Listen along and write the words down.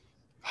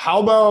How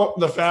about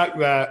the fact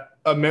that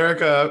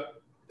America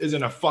is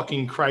in a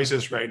fucking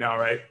crisis right now,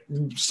 right?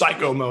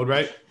 Psycho mode,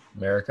 right?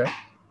 America.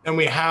 And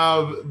we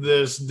have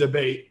this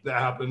debate that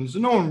happens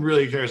no one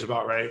really cares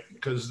about, right?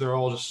 Because they're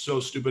all just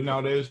so stupid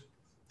nowadays.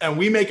 And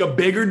we make a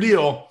bigger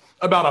deal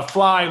about a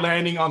fly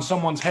landing on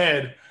someone's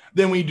head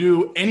than we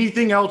do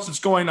anything else that's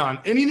going on.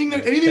 Anything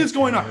that's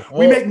going on.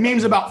 We make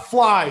memes about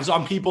flies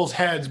on people's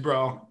heads,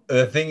 bro.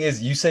 The thing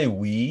is, you say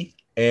we,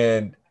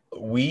 and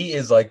we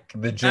is like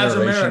the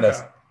generation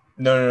that's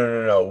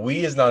no.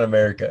 We is not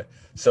America.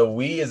 So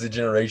we is a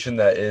generation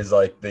that is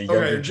like the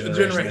younger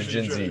generation, the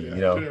Gen Z, you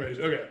know.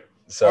 Okay.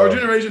 So our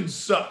generation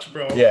sucks,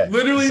 bro. Yeah.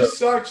 Literally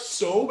sucks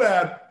so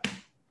bad.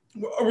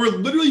 We're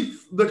literally,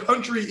 the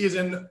country is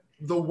in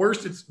the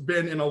worst it's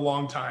been in a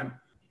long time.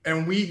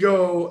 And we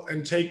go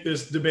and take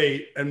this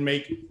debate and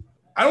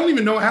I don't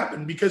even know what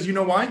happened, because you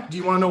know why? Do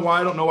you want to know why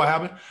I don't know what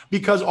happened?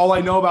 Because all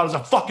I know about is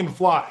a fucking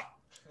fly.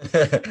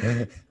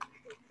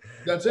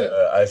 That's it.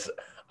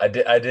 I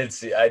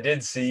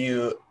did see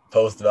you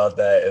post about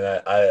that, and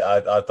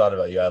I thought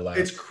about you. I laughed.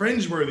 It's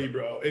cringeworthy,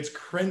 bro. It's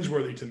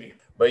cringeworthy to me.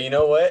 But you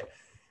know what?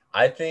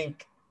 I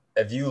think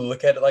if you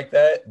look at it like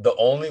that, the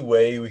only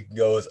way we can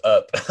go is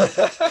up.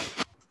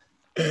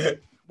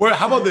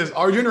 How about this?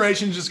 Our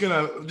generation's just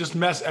gonna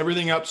mess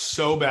everything up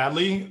so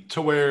badly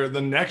to where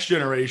the next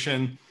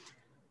generation,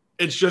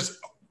 it's just,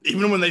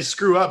 even when they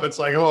screw up, it's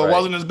like, oh, it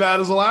wasn't as bad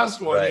as the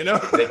last one, you know?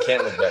 They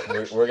can't look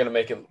bad. We're gonna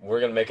make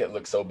it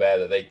look so bad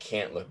that they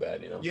can't look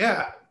bad, you know?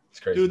 Yeah. It's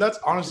crazy. Dude, that's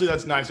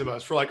nice of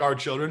us. For like our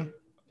children,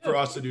 for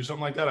us to do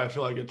something like that, I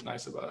feel like it's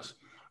nice of us.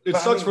 It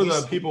sucks for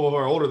the people who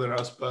are older than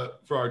us,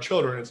 but for our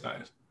children, it's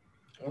nice.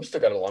 We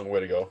still got a long way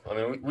to go. I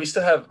mean, we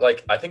still have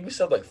I think we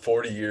still have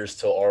 40 years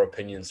till our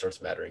opinion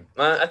starts mattering.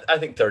 I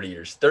think 30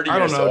 years. 30 years. I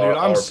don't know, dude.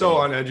 I'm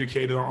so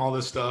uneducated on all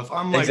this stuff.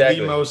 I'm like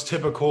the most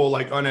typical,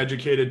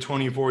 uneducated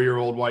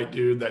 24-year-old white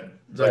dude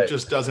that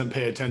just doesn't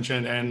pay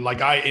attention. And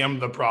I am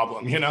the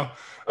problem, you know?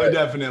 Right. I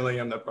definitely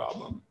am the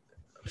problem.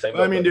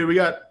 I mean, dude, we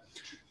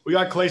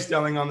got Clay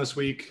Stelling on this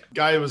week.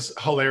 Guy was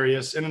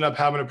hilarious. Ended up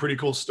having a pretty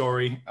cool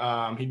story.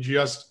 He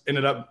just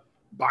ended up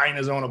buying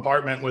his own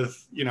apartment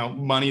with,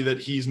 money that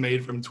he's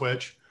made from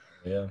Twitch.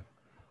 Yeah.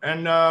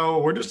 And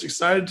we're just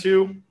excited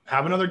to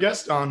have another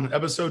guest on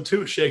episode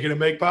 2, Shake It and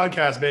Bake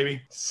podcast,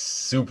 baby.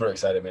 Super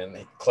excited,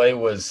 man. Clay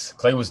was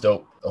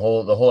dope. The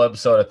whole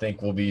episode, I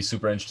think, will be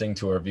super interesting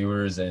to our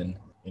viewers, and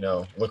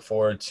look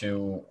forward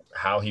to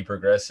how he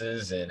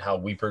progresses and how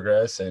we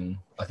progress. And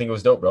I think it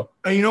was dope, bro.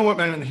 And you know what,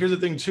 man? And here's the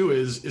thing too,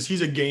 is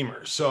he's a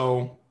gamer.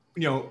 So,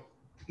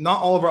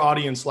 not all of our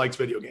audience likes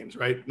video games,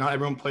 right? Not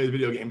everyone plays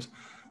video games.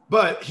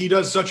 But he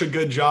does such a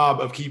good job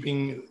of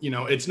keeping,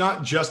 it's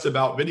not just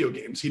about video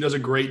games. He does a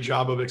great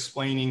job of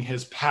explaining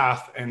his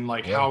path and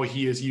how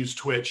he has used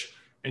Twitch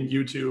and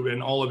YouTube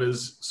and all of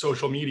his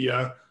social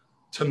media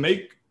to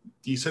make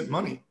decent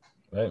money.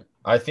 Right.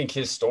 I think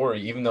his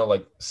story, even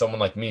though someone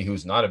like me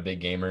who's not a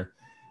big gamer,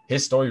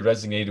 his story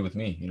resonated with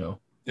me,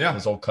 Yeah.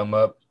 His whole come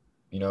up,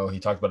 he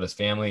talked about his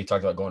family. He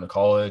talked about going to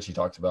college. He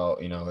talked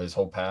about, his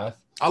whole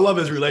path. I love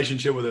his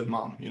relationship with his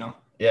mom,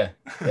 Yeah.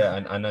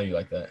 Yeah. I know you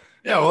like that.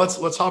 Yeah, well,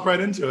 let's hop right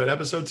into it.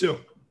 Episode 2.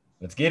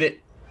 Let's get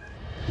it.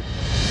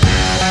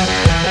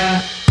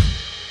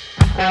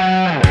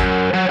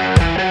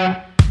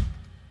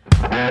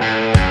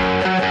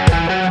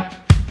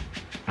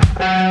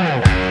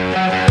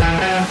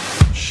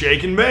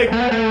 Shake and bake.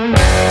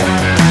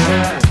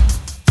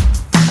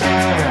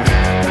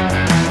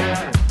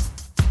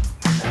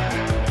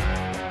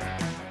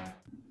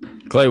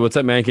 Clay, what's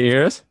up, man? Can you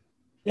hear us?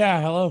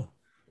 Yeah, hello.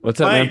 What's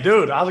up, man? Hey,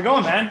 dude, how's it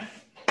going, man?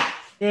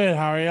 Good.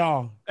 How are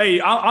y'all? Hey,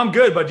 I'm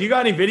good, but do you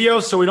got any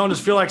videos so we don't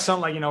just feel like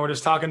something we're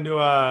just talking to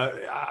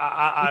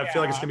I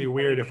feel like it's gonna be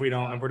weird if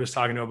we're just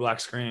talking to a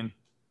black screen.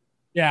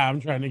 Yeah, I'm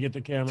trying to get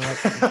the camera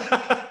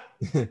up.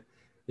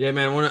 Yeah,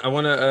 man. I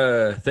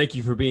wanna thank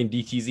you for being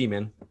DTZ,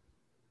 man.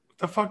 What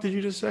the fuck did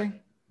you just say?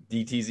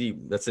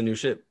 DTZ. That's a new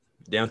ship.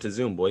 Down to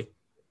Zoom, boy.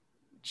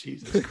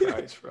 Jesus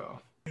Christ,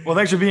 bro. Well,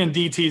 thanks for being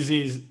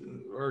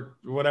DTZs or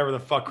whatever the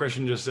fuck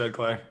Christian just said,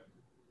 Clay.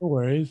 No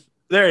worries.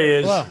 There he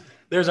is. Hello.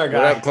 There's our guy.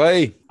 What up,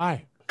 Clay?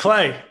 Hi.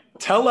 Clay,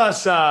 tell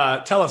us,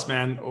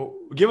 man.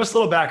 Give us a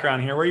little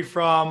background here. Where are you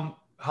from?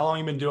 How long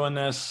you been doing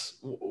this?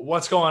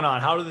 What's going on?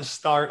 How did this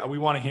start? We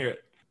want to hear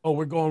it. Oh,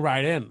 we're going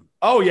right in.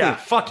 Oh yeah,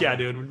 fuck yeah,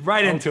 dude.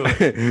 Right into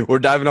it. We're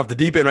diving off the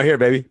deep end right here,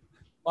 baby.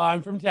 Well,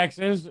 I'm from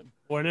Texas,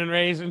 born and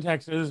raised in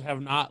Texas.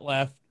 Have not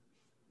left.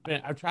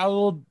 I've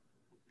traveled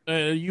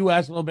the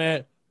U.S. a little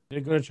bit.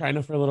 Did go to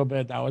China for a little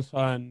bit. That was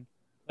fun.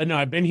 But no,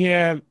 I've been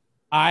here.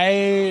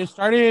 I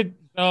started.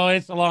 So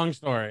it's a long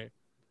story.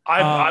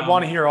 I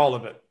want to hear all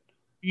of it.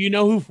 You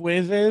know who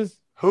Fwiz is?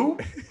 Who?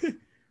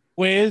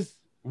 Wiz.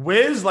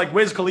 Wiz, like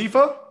Wiz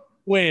Khalifa?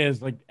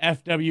 Wiz, like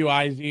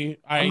Fwiz.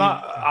 I'm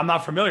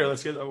not familiar.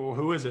 Let's get.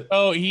 Who is it?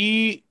 Oh,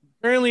 he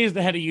currently is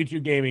the head of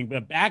YouTube Gaming,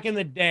 but back in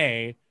the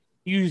day,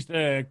 he used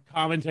to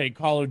commentate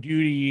Call of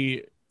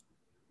Duty,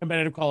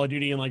 competitive Call of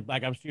Duty in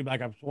Black Ops 2,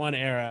 Black Ops 1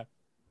 era.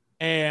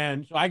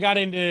 And so I got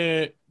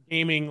into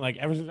gaming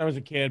ever since I was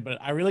a kid,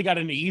 but I really got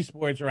into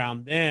esports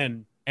around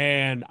then.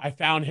 and I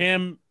found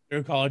him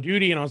through Call of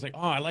Duty, and I was like, oh,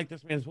 I like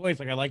this man's voice.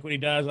 Like, I like what he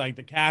does, I like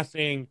the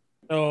casting.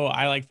 So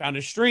I like found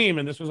his stream,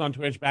 and this was on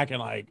Twitch back in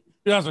like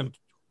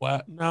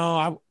 2012.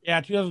 No,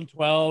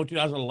 2012,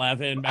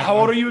 2011. How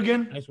old are you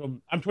again?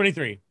 I'm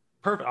 23.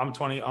 Perfect. I'm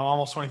 20. I'm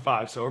almost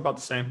 25. So we're about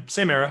the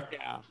same era.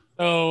 Yeah.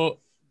 So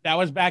that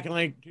was back in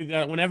like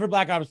whenever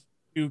Black Ops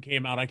 2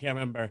 came out. I can't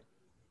remember.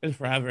 It's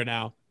forever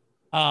now.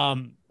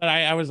 But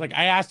I was like,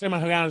 I asked him, I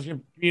hung out in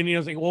his community. I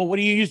was like, well, what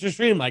do you use to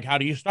stream? Like, how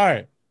do you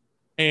start?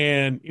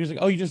 And he was like,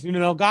 oh, you just need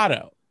an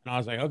Elgato. And I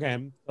was like,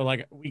 okay. So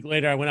like a week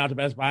later, I went out to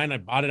Best Buy and I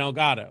bought an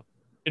Elgato.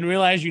 Didn't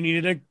realize you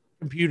needed a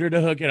computer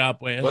to hook it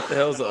up with. What the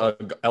hell's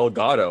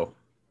Elgato?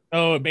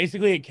 So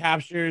basically, it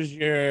captures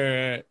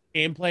your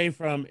gameplay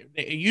from.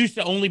 It used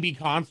to only be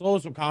console,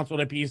 so console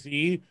to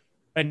PC,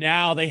 but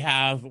now they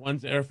have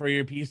ones that are for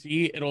your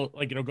PC. It'll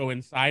go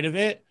inside of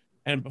it,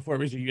 and before it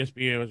was a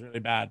USB, it was really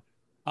bad.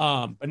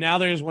 But now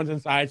there's ones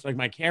inside. So like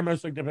my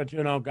camera's hooked up to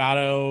an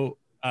Elgato.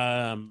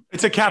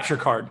 It's a capture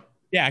card.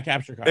 Yeah, a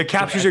capture card. It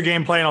captures your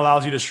gameplay and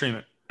allows you to stream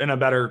it in a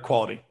better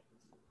quality.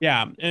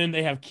 Yeah, and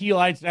they have key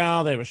lights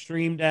now. They have a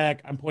stream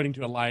deck. I'm pointing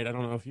to a light. I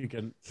don't know if you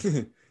can.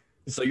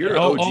 So you're an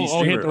OG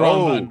streamer. Hit the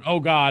wrong button. Oh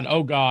God,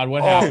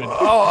 what happened?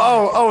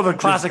 The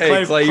classic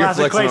Clay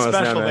special,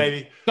 now,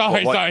 baby.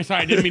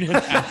 Sorry. Didn't mean to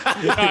hit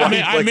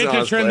that. I meant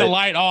to turn the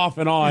light off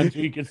and on so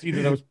you could see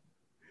that I was.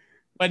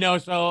 But no,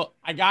 so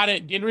I got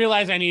it. Didn't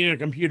realize I needed a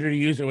computer to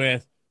use it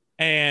with,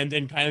 and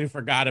then kind of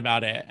forgot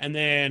about it. And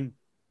then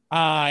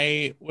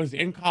I was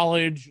in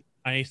college,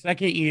 my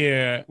second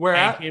year. Where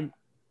at?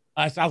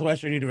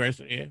 Southwestern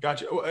University.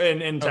 Gotcha.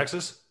 In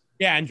Texas?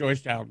 Yeah, in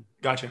Georgetown.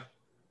 Gotcha.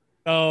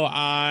 So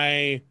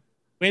I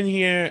went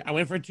here. I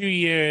went for 2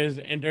 years,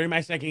 and during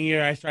my second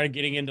year, I started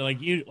getting into like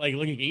looking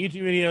at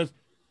YouTube videos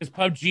because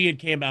PUBG had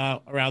came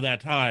out around that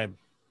time,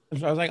 and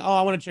so I was like, oh,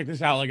 I want to check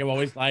this out. Like I've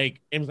always liked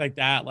games like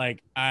that.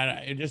 Like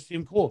it just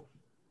seemed cool.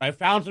 I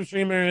found some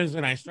streamers,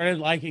 and I started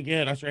liking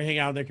it. I started hanging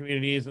out in their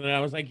communities, and then I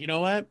was like, you know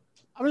what?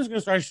 I'm just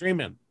gonna start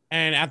streaming.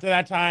 And after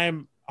that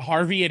time,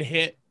 Harvey had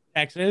hit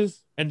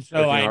Texas, and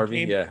so Hurricane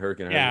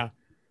Harvey. Yeah,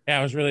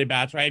 it was really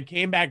bad. So I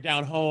came back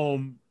down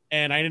home.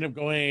 And I ended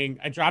up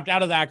I dropped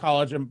out of that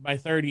college in my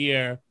third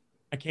year.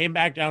 I came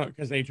back down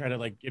because they tried to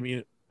like give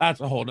me, that's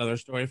a whole nother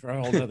story for a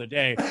whole nother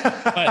day.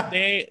 But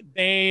I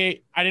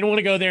didn't want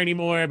to go there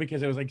anymore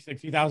because it was like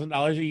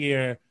 $60,000 a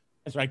year.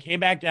 And so I came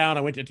back down,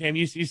 I went to TAM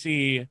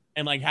UCC,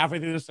 and like halfway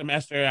through the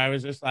semester, I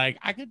was just like,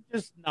 I could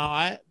just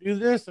not do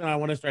this, and I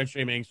want to start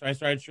streaming. So I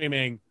started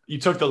streaming. You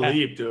took the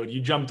leap, dude.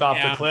 You jumped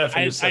off the cliff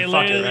and just said,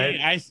 fuck it,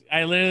 right?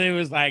 I literally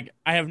was like,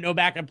 I have no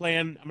backup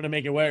plan. I'm going to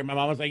make it work. My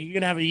mom was like, you're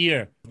going to have a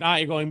year. If not,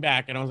 you're going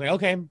back. And I was like,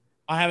 okay,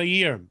 I'll have a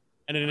year.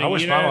 And then I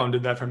wish my mom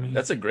did that for me.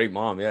 That's a great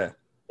mom, yeah.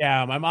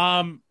 Yeah, my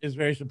mom is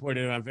very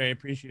supportive. I'm very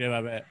appreciative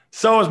of it.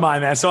 So is mine,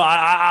 man. So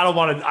I don't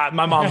want to.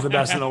 My mom's the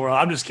best in the world.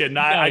 I'm just kidding.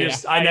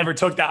 I never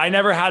took that. I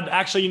never had.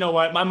 Actually, you know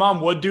what? My mom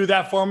would do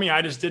that for me.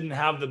 I just didn't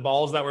have the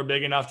balls that were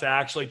big enough to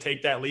actually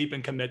take that leap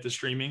and commit to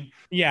streaming.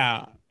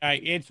 Yeah,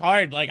 it's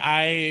hard. Like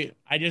I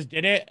just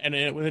did it,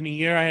 and within a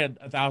year, I had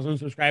 1,000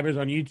 subscribers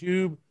on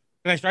YouTube.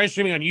 And I started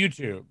streaming on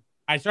YouTube.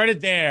 I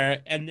started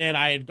there, and then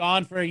I had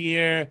gone for a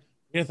year.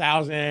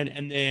 1,000,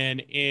 and then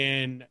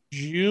in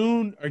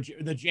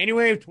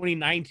January of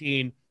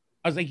 2019,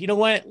 I was like, you know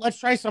what? Let's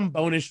try some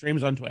bonus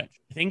streams on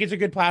Twitch. I think it's a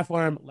good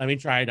platform. Let me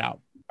try it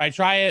out. I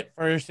try it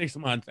for 6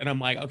 months, and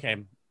I'm like, okay,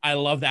 I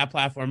love that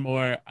platform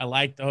more. I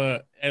like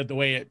the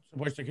way it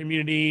supports the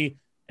community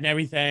and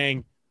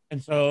everything.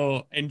 And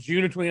so in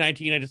June of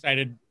 2019, I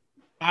decided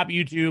stop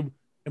YouTube,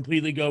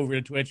 completely go over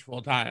to Twitch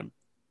full time.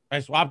 I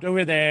swapped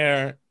over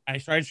there. I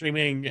started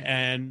streaming,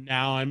 and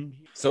now I'm.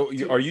 So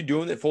are you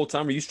doing it full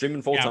time? Are you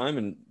streaming full time?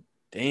 And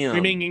damn,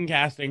 streaming and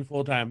casting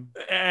full time.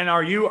 And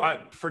are you?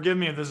 Forgive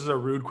me if this is a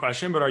rude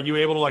question, but are you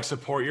able to like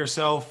support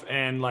yourself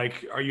and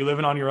like, are you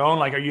living on your own?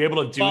 Like, are you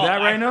able to do that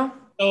right now?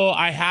 So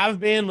I have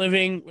been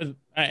living with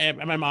at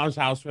my mom's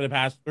house for the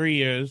past 3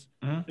 years,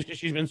 just because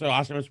she's been so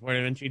awesome and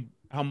supportive, and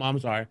how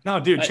moms are. No,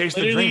 dude, chase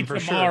the dream for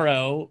sure.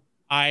 Tomorrow,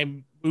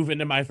 I'm moving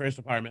to my first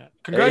apartment.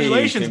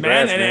 Congratulations,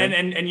 man.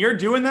 And you're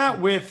doing that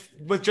with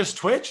just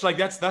Twitch? Like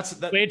that's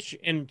Twitch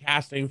and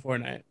casting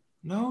Fortnite.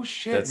 No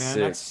shit, man.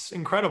 Sick. That's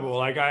incredible.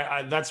 Like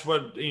I that's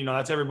what,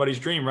 that's everybody's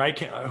dream, right?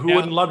 Who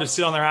wouldn't love to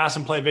sit on their ass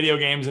and play video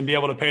games and be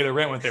able to pay the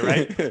rent with it,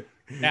 right?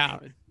 Yeah.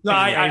 No,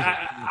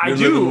 I You're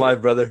do. Living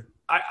life, brother.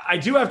 I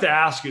do have to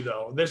ask you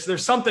though.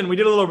 There's something, we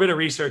did a little bit of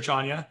research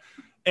on you,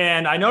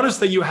 and I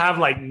noticed that you have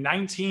like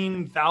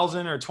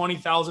 19,000 or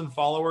 20,000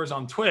 followers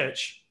on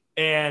Twitch.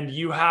 And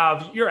you're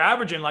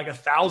averaging like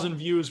 1,000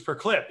 views per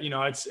clip.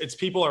 It's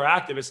people are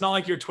active. It's not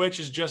like your Twitch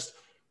is just,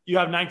 you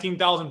have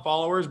 19,000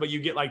 followers, but you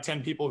get like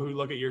 10 people who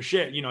look at your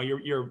shit.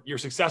 You're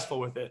successful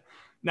with it.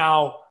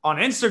 Now on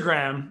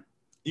Instagram,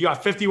 you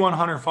got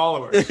 5,100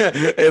 followers.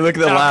 Hey, look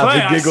at the laugh.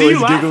 Clay, He's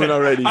giggling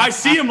already. I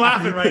see him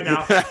laughing right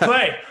now.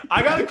 Clay,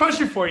 I got a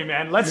question for you,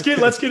 man. Let's get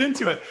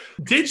into it.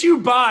 Did you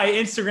buy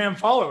Instagram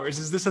followers?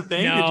 Is this a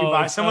thing? No, did you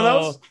buy some of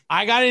those?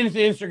 I got into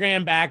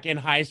Instagram back in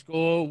high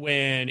school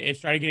when it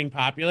started getting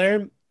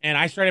popular. and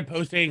I started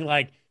posting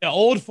like the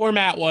old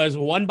format was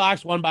one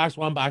box, one box,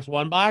 one box,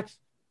 one box.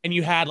 And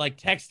you had like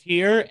text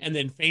here and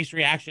then face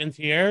reactions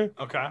here.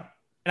 Okay.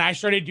 And I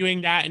started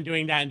doing that and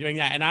doing that and doing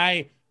that. And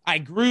I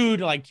grew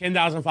to like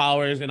 10,000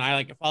 followers and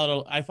I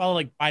followed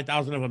like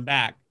 5,000 of them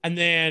back. And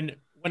then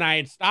when I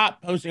had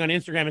stopped posting on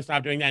Instagram and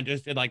stopped doing that and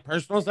just did like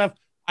personal stuff,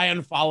 I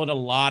unfollowed a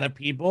lot of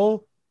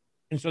people.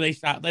 And so they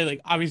stopped. They like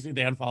obviously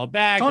they unfollowed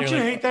back. Don't you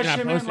like, hate that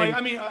shit, man? Like,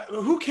 I mean,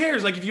 who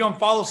cares? Like, if you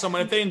unfollow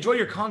someone, if they enjoy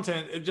your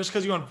content, just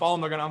because you unfollow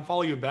them, they're gonna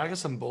unfollow you back.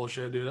 That's some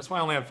bullshit, dude. That's why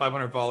I only have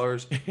 500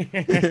 followers.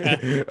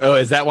 Oh,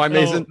 is that why,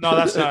 Mason? No,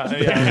 that's not.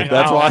 Yeah, I mean,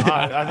 that's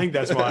why. I think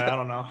that's why. I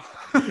don't know.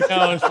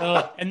 No,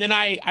 so and then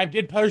I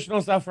did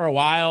personal stuff for a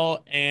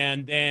while,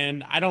 and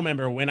then I don't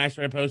remember when I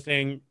started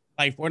posting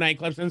like Fortnite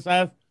clips and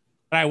stuff,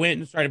 but I went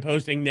and started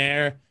posting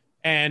there,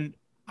 and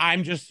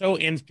I'm just so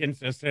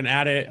inconsistent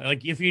at it.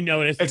 Like if you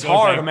notice, it's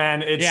hard, man.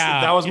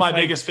 That was my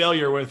biggest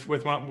failure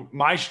with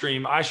my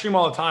stream. I stream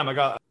all the time. I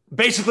got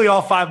basically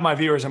all 5 of my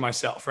viewers and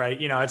myself, right?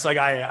 You know, it's like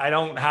I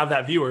don't have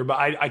that viewer, but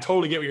I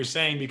totally get what you're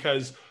saying,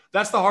 because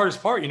that's the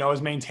hardest part, you know,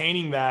 is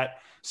maintaining that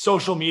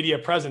social media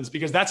presence,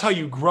 because that's how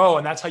you grow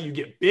and that's how you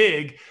get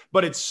big.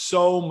 But it's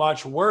so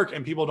much work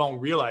and people don't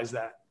realize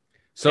that.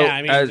 So yeah,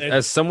 I mean,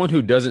 as someone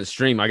who doesn't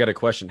stream, I got a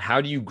question.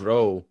 How do you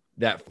grow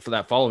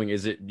that following?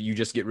 Is it you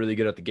just get really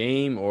good at the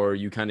game, or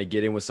you kind of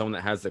get in with someone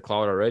that has the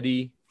clout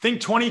already?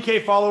 Think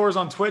 20K followers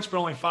on Twitch, but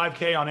only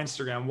 5K on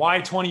Instagram. Why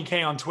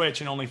 20K on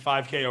Twitch and only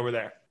 5K over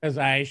there? Because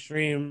I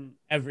stream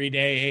every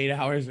day, 8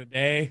 hours a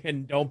day,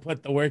 and don't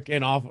put the work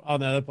in off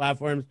on the other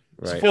platforms.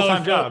 Right. It's a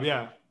full-time job,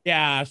 yeah.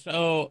 Yeah,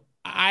 so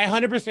I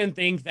 100%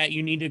 think that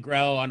you need to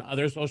grow on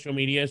other social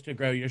medias to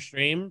grow your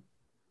stream.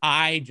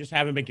 I just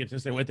haven't been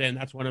consistent with it, and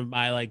that's one of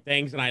my like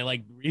things. And I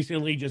like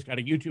recently just got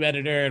a YouTube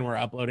editor, and we're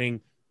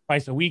uploading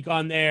twice a week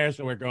on there,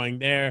 so we're growing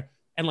there.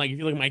 And like if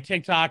you look at my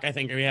TikTok, I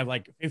think we have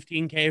like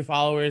 15K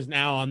followers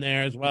now on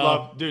there as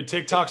well. Dude,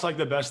 TikTok's like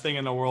the best thing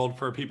in the world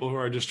for people who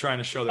are just trying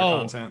to show their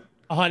content.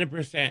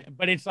 100%.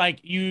 But it's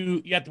like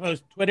you have to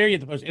post Twitter, you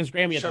have to post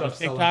Instagram, you have to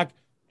post TikTok,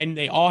 and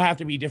they all have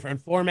to be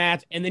different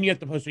formats. And then you have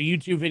to post a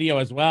YouTube video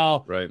as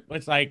well. Right. But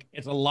it's like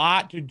it's a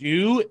lot to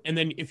do. And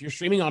then if you're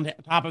streaming on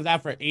top of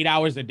that for 8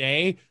 hours a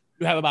day,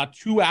 you have about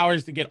 2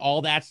 hours to get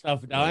all that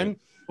stuff done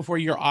before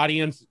your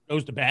audience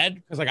goes to bed.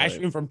 Because like I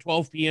stream from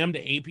 12 p.m. to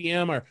 8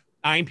 p.m. or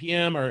 9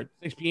 p.m. or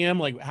 6 p.m.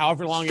 like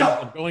however long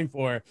it's going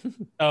for.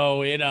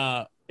 So it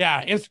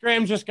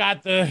Instagram just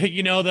got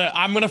the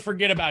I'm gonna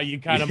forget about you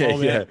kind of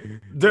moment. Yeah.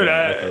 Dude,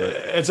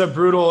 it's a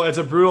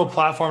brutal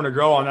platform to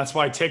grow on. That's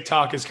why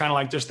TikTok is kind of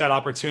like just that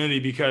opportunity,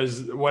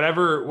 because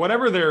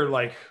whatever they're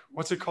like,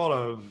 what's it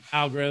called?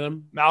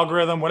 Algorithm,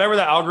 whatever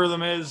the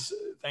algorithm is.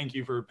 Thank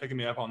you for picking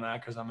me up on that,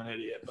 because I'm an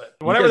idiot. But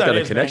whatever that is, you guys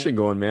got a connection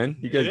going, man.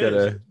 You guys got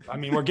a. I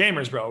mean, we're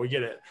gamers, bro. We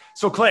get it.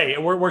 So Clay,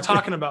 we're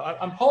talking about.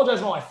 I'm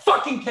apologizing for my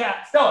fucking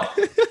cat. Stella.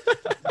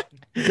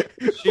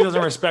 She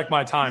doesn't respect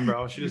my time,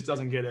 bro. She just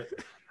doesn't get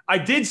it. I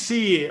did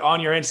see on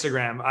your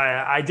Instagram,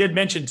 I did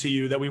mention to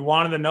you that we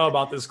wanted to know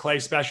about this Clay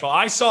special.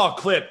 I saw a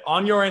clip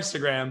on your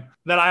Instagram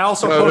that I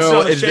also posted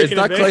on the Shakin' It's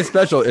not Clay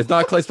special. It's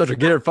not Clay special.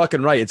 Get it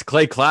fucking right. It's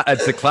Clay.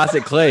 It's the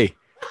classic Clay.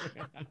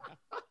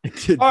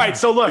 All right.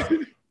 So look,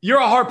 you're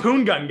a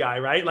harpoon gun guy,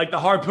 right? Like the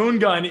harpoon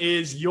gun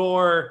is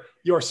your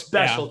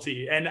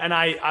specialty. Yeah. And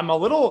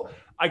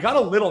I got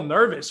a little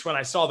nervous when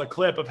I saw the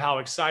clip of how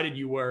excited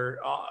you were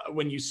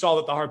when you saw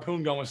that the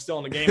harpoon gun was still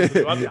in the game.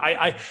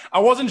 I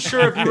wasn't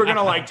sure if you were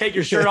gonna like take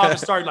your shirt off and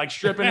start like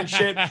stripping and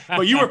shit,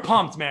 but you were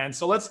pumped, man.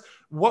 So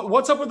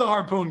what's up with the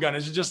harpoon gun?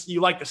 Is it just you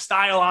like the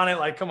style on it?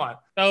 Like, come on.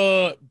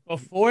 So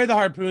before the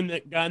harpoon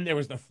gun, there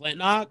was the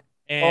flintlock.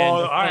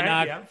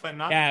 And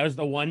flintlock. Yeah, it was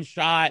the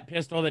one-shot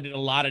pistol that did a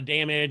lot of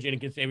damage, and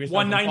it could save yourself.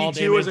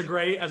 192 is a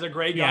great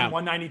gun. Yeah.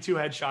 192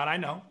 headshot. I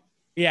know.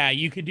 Yeah,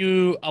 you could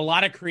do a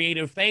lot of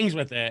creative things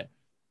with it.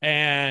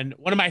 And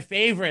one of my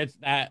favorites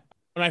that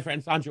one of my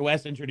friends, Sancho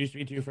West, introduced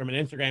me to from an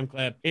Instagram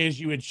clip is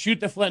you would shoot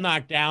the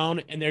flintlock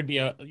down, and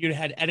you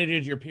had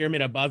edited your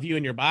pyramid above you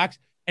in your box,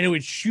 and it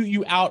would shoot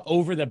you out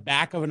over the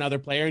back of another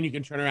player, and you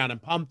can turn around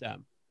and pump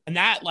them. And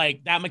that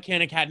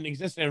mechanic hadn't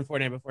existed in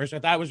Fortnite before, so I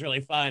thought it was really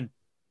fun.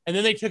 And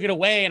then they took it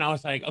away, and I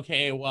was like,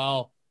 okay,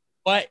 well,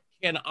 what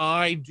can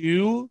I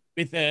do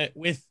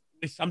with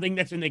something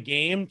that's in the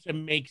game to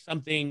make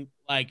something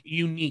like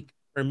unique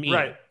for me?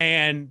 Right.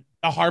 And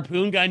the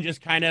harpoon gun just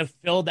kind of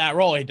filled that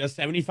role. It does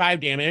 75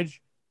 damage.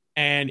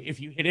 And if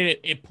you hit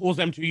it, it pulls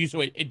them to you, so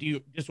it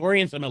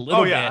disorients them a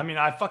little bit. Oh, yeah. I mean,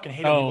 I fucking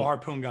hate when people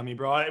harpoon gun me,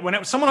 bro.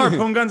 When someone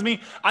harpoon guns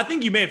me, I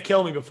think you may have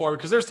killed me before,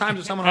 because there's times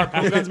when someone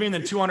harpoon guns me and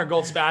then 200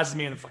 gold spazzes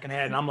me in the fucking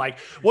head. And I'm like,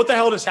 what the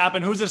hell just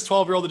happened? Who's this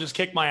 12-year-old that just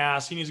kicked my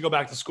ass? He needs to go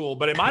back to school.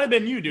 But it might have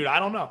been you, dude. I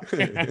don't know.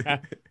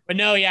 But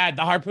no, yeah,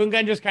 the harpoon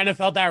gun just kind of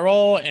felt that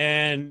role,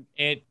 and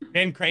it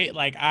been great.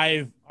 Like,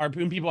 I've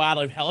harpooned people out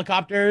of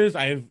helicopters.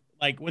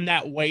 When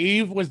that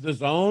wave was the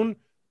zone,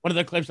 one of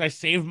the clips I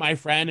saved my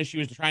friend as she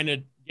was trying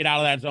to get out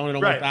of that zone and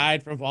almost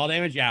died from fall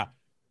damage. Yeah.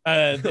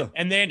 And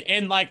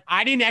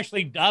I didn't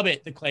actually dub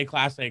it the Clay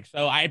Classic.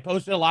 So I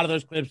posted a lot of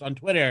those clips on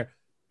Twitter,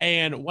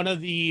 And one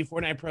of the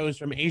Fortnite pros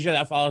from Asia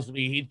that follows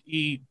me,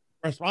 he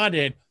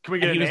responded. Can we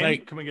get a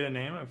name? Can we get a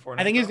name of Fortnite?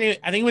 I think his name.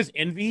 I think it was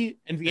Envy.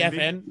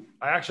 FN.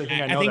 I actually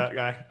think I know that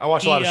guy. I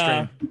watch a lot of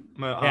stream.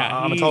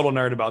 I'm a total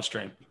nerd about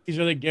stream. He's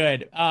really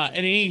good.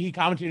 And he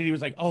commented. He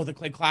was like, "Oh, the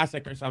Clay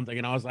Classic or something,"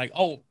 and I was like,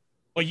 "Oh,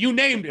 well, you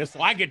named it,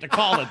 so I get to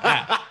call it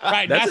that."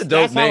 Right?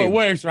 That's how it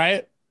works,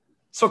 right?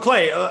 So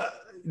Clay,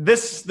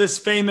 this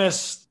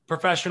famous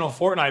professional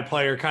Fortnite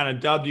player kind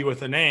of dubbed you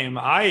with a name.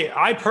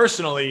 I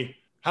personally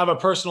have a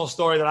personal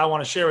story that I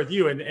want to share with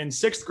you. In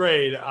sixth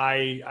grade,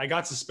 I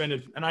got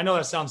suspended, and I know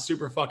that sounds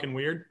super fucking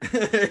weird.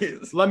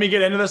 Let me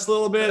get into this a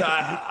little bit.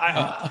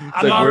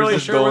 I'm not really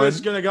sure where this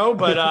is gonna go,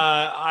 but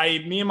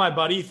me and my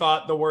buddy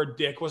thought the word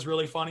dick was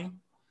really funny.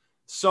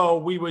 So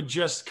we would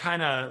just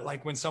kind of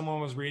like when someone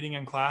was reading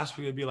in class,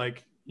 we would be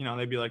like,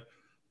 they'd be like,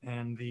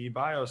 and the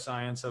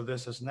bioscience of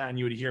this and that, and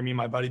you would hear me and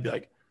my buddy be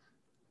like,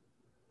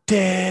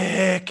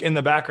 dick in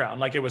the background,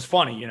 like it was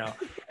funny,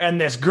 and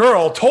this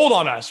girl told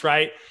on us,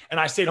 right? And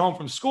I stayed home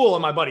from school,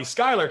 and my buddy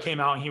Skylar came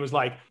out, and he was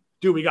like,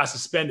 dude, we got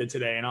suspended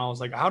today. And I was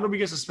like, how did we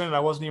get suspended? I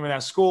wasn't even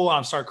at school. And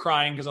I'm start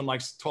crying because I'm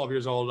like 12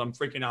 years old. I'm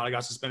freaking out. I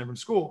got suspended from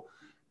school.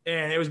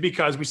 And it was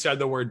because we said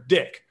the word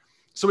dick.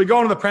 So we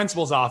go into the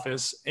principal's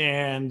office,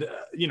 and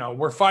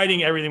we're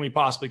fighting everything we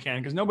possibly can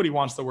because nobody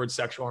wants the word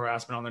sexual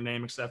harassment on their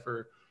name except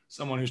for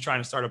someone who's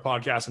trying to start a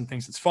podcast and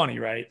thinks it's funny,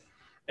 right?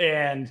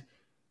 And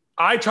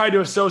I tried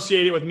to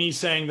associate it with me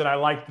saying that I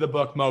liked the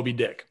book Moby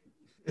Dick.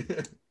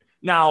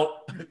 Now,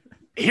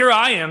 here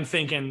I am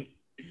thinking,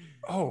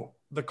 oh,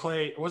 the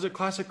Clay, was it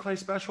Classic Clay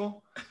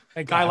Special?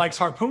 That guy likes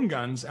harpoon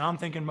guns, and I'm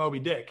thinking Moby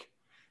Dick.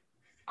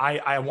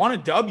 I want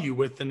to dub you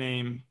with the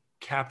name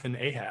Captain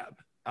Ahab.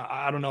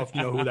 I don't know if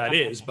you know who that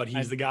is, but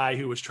he's the guy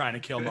who was trying to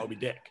kill Moby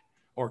Dick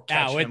or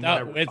catch him.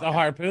 With the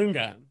harpoon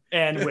gun.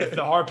 And with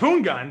the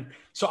harpoon gun.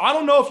 So I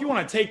don't know if you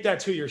want to take that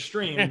to your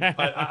stream,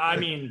 but I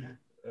mean,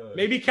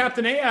 maybe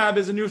Captain Ahab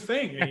is a new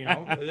thing.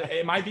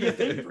 It might be a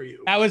thing for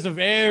you. That was a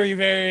very,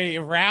 very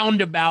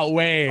roundabout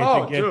way.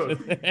 Oh,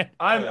 dude.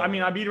 I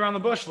mean, I beat around the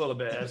bush a little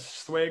bit. That's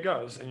just the way it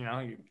goes.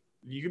 And,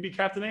 you could be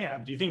Captain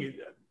Ahab. Do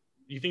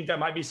you think that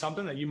might be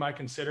something that you might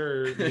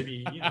consider?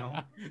 Maybe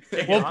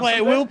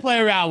we'll play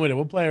around with it.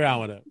 We'll play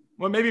around with it.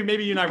 Well,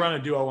 maybe you and I run a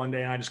duo one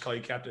day, and I just call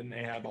you Captain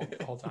Ahab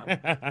the whole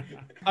time.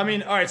 I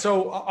mean, all right.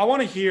 So I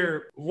want to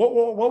hear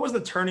what was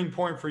the turning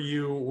point for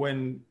you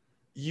when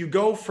you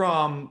go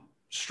from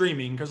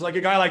streaming, because like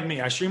a guy like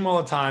me, I stream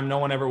all the time, no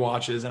one ever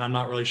watches, and I'm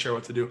not really sure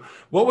what to do.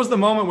 What was the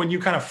moment when you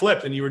kind of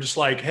flipped and you were just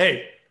like,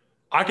 hey,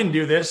 I can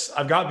do this,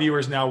 I've got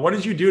viewers now? What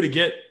did you do to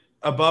get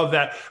above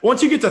that?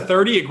 Once you get to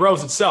 30, it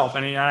grows itself,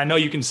 and I know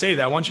you can say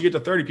that. Once you get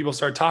to 30, people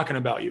start talking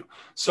about you.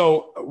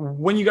 So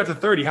when you got to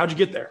 30, how'd you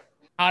get there?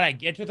 How'd I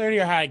get to 30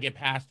 or how'd I get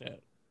past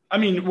it? I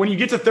mean, when you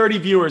get to 30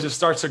 viewers, it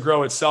starts to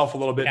grow itself a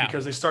little bit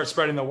because they start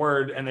spreading the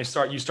word, and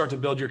you start to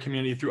build your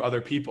community through other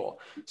people.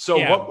 So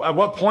at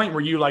what point were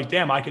you like,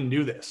 damn, I can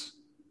do this?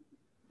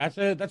 That's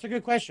a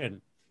good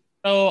question.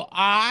 So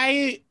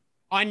on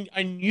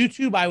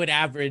YouTube, I would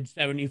average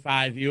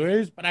 75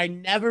 viewers, but I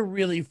never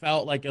really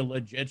felt like a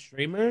legit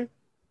streamer.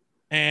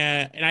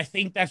 And I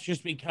think that's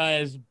just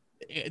because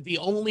the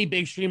only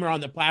big streamer on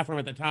the platform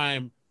at the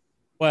time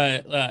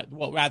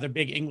rather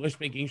big English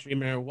speaking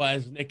streamer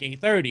was Nick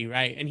A30,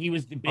 right? And he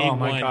was the big one. Oh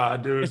my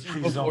god, dude! This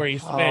was before he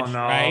switched,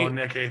 right?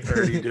 Nick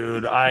A30,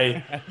 dude.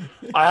 I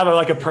have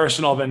a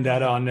personal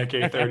vendetta on Nick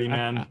A30,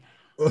 man.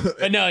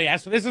 But no, yeah.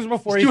 So this is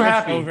before he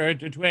switched over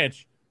to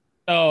Twitch.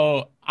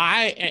 So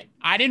I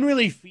didn't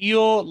really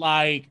feel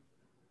like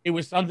it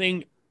was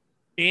something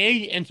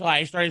big until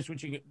I started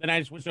switching. Then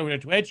I switched over to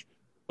Twitch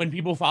when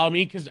people follow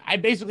me, because I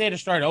basically had to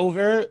start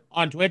over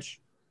on Twitch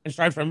and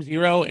start from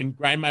zero and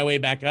grind my way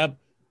back up.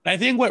 But I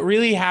think what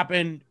really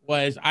happened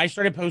was I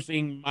started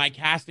posting my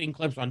casting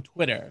clips on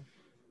Twitter,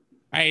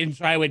 right? And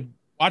so I would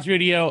watch a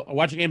video, or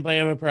watch a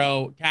gameplay of a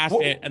pro, cast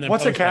it, and then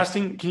what's a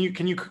casting? Can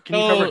you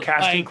cover a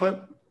casting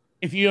clip?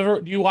 If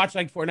do you watch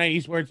like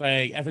Fortnite esports,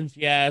 like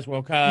FNCS,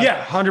 World Cup?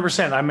 Yeah,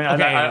 100%. I mean,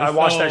 okay, I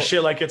watch that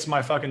shit like it's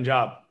my fucking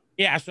job.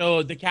 Yeah,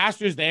 so the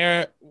casters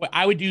there,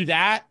 I would do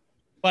that,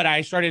 but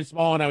I started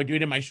small and I would do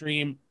it in my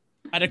stream.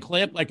 I had a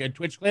clip, like a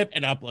Twitch clip,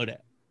 and upload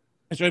it.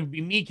 And so it would be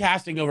me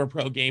casting over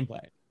pro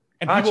gameplay.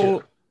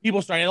 And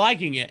people started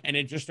liking it, and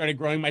it just started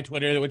growing my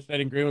Twitter, which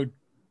then grew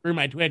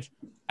my Twitch.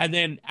 And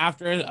then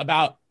after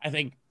about, I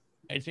think,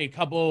 I'd say a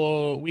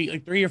couple weeks,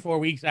 like 3 or 4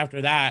 weeks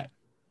after that,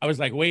 I was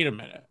like, wait a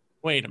minute.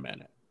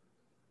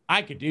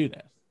 I could do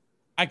this.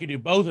 I could do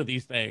both of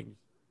these things,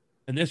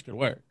 and this could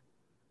work.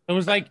 It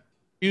was like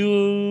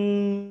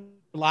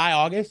July,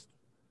 August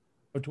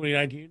of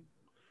 2019.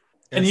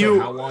 And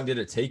so how long did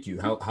it take you?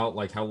 How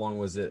long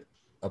was it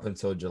up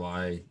until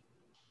July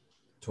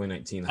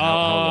 2019? How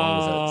long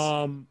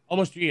was that?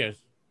 Almost 2 years.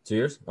 2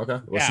 years? Okay.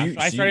 Well, yeah, so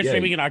I started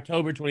streaming in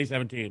October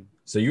 2017.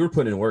 So you were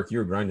putting in work. You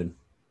were grinding.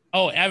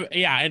 Oh,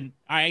 yeah. And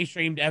I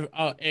streamed.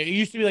 It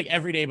used to be like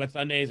every day but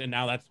Sundays, and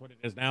now that's what it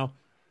is now.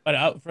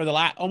 But for the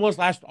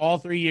last all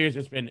 3 years,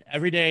 it's been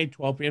every day,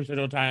 12 p.m.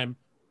 Central Time,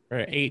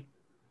 for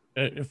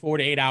 4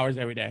 to 8 hours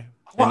every day.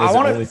 And is it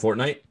only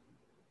Fortnite?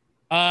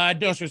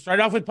 No, so it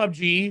started off with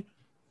PUBG,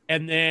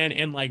 and then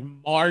in like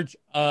March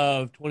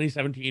of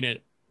 2017,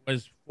 it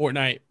was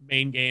Fortnite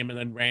main game, and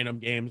then random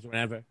games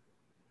whenever.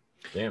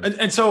 Damn.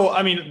 And so,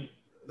 I mean,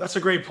 that's a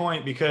great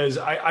point, because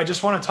I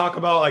just want to talk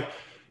about, like,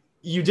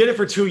 you did it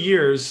for 2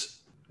 years.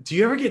 Do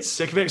you ever get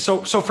sick of it?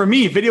 So for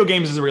me, video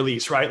games is a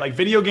release, right? Like,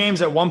 video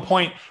games at one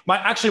point,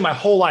 my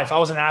whole life, I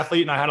was an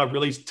athlete and I had a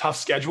really tough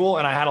schedule,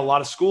 and I had a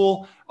lot of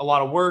school, a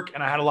lot of work,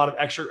 and I had a lot of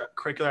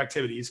extracurricular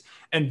activities.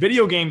 And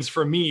video games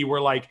for me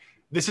were like,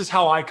 this is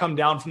how I come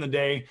down from the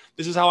day.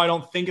 This is how I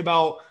don't think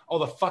about all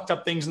the fucked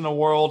up things in the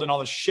world and all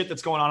the shit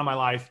that's going on in my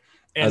life.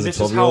 And this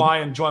is how I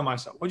enjoy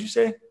myself. What'd you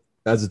say?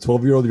 As a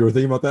 12-year-old, you were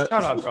thinking about that?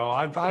 Shut up, bro.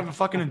 I have a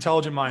fucking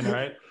intelligent mind,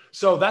 right?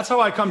 So that's how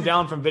I come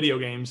down from video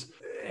games.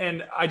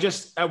 And I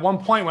just, at one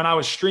point when I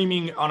was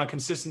streaming on a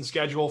consistent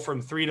schedule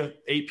from 3 to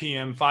 8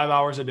 p.m., 5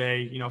 hours a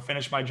day,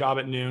 finish my job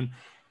at noon,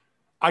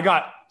 I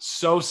got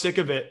so sick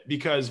of it,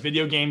 because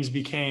video games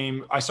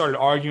I started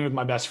arguing with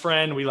my best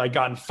friend. We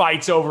got in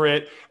fights over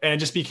it, and it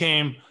just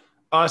became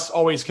us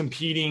always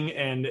competing,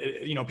 and,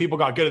 people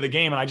got good at the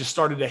game, and I just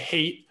started to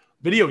hate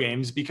video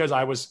games because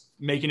I was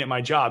making it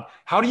my job.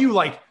 How do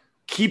you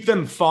keep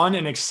them fun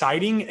and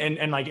exciting and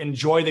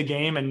enjoy the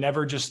game and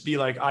never just be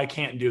like, I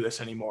can't do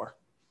this anymore?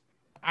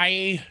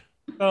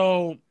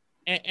 So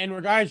in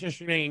regards to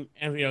streaming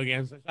and video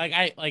games, it's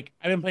I've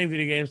been playing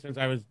video games since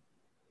I was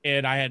a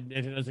kid. I had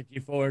Nintendo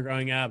 64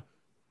 growing up,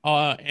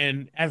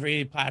 and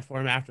every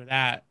platform after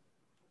that.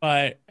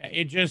 But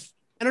it just,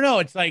 I don't know.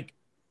 It's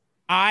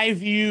I don't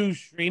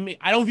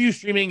view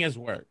streaming as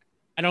work.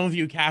 I don't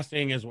view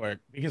casting as work,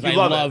 because I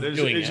love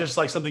doing it. It's just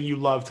something you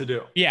love to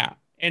do. Yeah.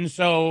 And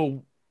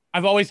so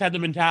I've always had the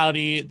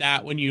mentality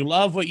that when you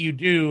love what you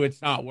do,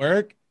 it's not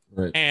work.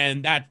 Right.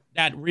 And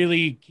that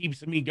really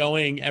keeps me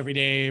going every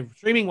day,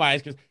 streaming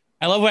wise, because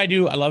I love what I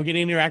do. I love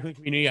getting to interact with the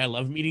community. I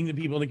love meeting the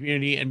people in the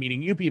community and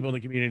meeting you people in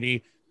the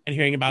community and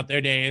hearing about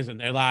their days and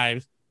their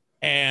lives.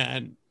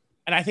 And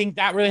I think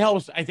that really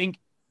helps. I think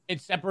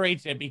it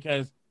separates it,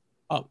 because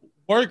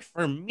work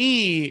for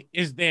me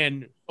is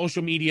then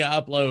social media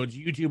uploads,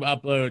 YouTube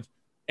uploads,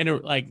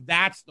 and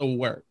that's the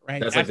work,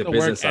 right? That's the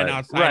work side. And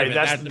outside right.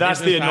 of it. That's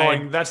the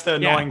annoying. That's the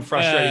annoying,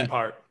 frustrating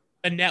part.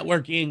 The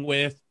networking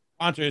with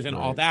sponsors and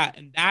all that,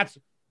 and that's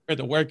where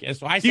the work is.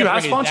 So I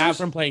separate that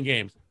from playing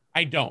games.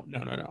 I don't.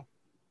 No.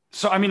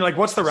 So I mean,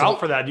 what's the route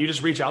for that? Do you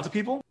just reach out to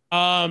people?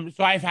 So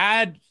I've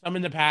had some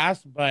in the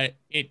past, but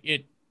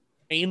it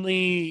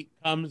mainly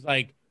comes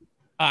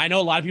I know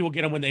a lot of people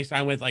get them when they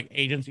sign with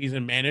agencies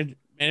and management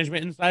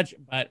and such,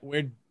 but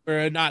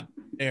we're not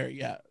there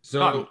yet.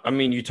 So I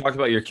mean, you talked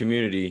about your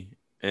community,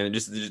 and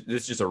this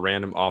is just a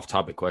random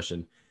off-topic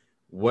question.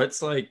 What's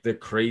the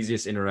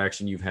craziest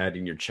interaction you've had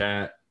in your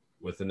chat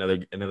with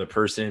another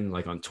person,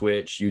 on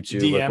Twitch,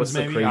 YouTube? DMs, what's the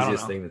maybe?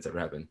 craziest thing that's ever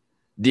happened?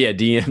 Yeah,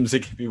 DMs.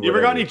 It could be. You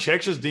ever got any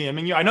chicks just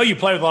DMing you? I know you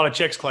play with a lot of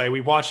chicks, Clay.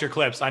 We've watched your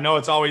clips. I know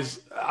it's always.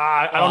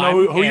 I don't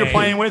know who you're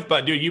playing with,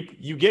 but dude,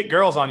 you get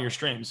girls on your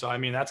stream, so I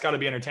mean that's got to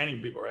be entertaining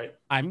to people, right?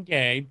 I'm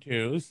gay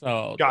too,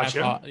 so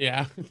gotcha.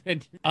 Yeah.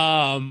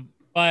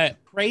 But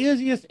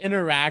craziest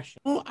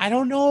interaction. I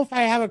don't know if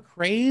I have a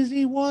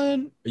crazy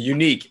one.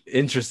 Unique,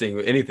 interesting,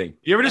 anything.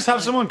 You ever just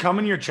have someone come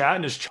in your chat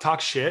and just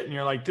talk shit, and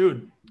you're like,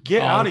 dude,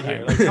 get out of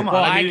here. Come on.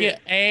 Well, I get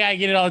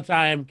it all the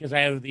time, because I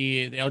have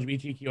the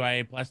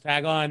LGBTQIA plus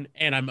tag on,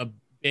 and I'm a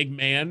big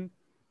man,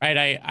 right?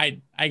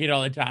 I get it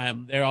all the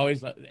time.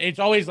 It's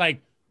always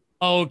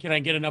oh, can I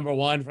get a number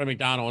one from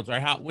McDonald's? Or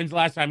when's the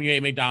last time you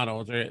ate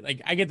McDonald's? Or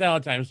I get that all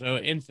the time. So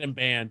instant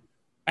ban.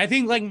 I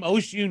think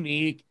most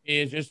unique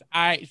is just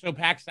so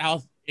PAX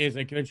South is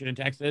a convention in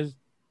Texas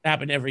that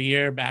happened every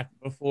year back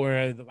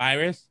before the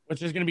virus,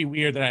 which is going to be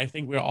weird that I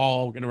think we're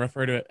all going to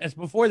refer to it as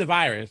before the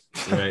virus.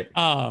 Right.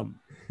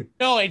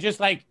 No, it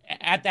just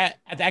at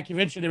that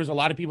convention, there was a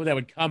lot of people that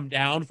would come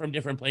down from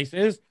different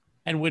places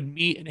and would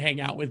meet and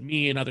hang out with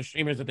me and other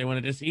streamers that they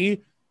wanted to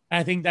see. And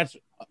I think that's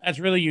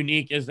really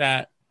unique, is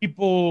that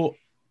people,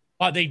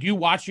 they do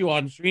watch you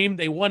on stream.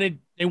 They want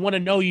to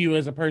know you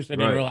as a person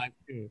in real life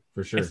too.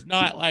 For sure. It's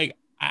not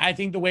I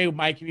think the way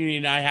my community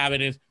and I have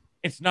it is,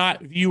 it's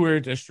not viewer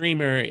to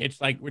streamer. It's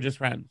we're just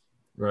friends.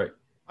 Right.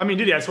 I mean,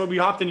 dude, that's what we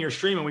hopped in your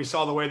stream and we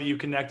saw the way that you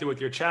connected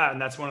with your chat.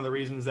 And that's one of the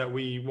reasons that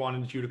we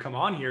wanted you to come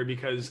on here,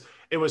 because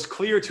it was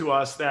clear to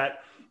us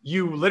that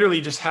you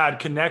literally just had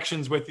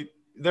connections with,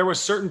 there were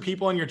certain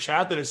people in your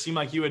chat that it seemed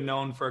like you had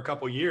known for a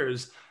couple of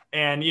years.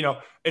 And,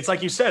 it's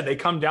like you said, they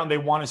come down, they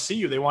want to see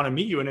you, they want to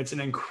meet you. And it's an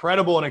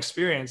incredible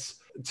experience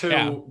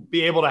to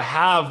be able to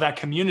have that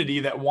community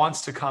that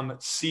wants to come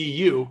see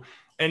you.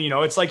 And,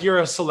 it's like you're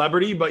a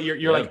celebrity, but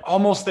you're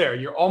almost there.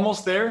 You're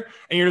almost there.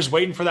 And you're just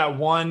waiting for that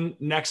one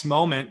next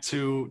moment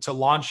to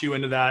launch you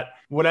into that,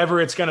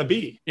 whatever it's going to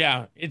be.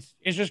 Yeah. It's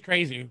just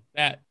crazy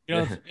that,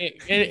 I think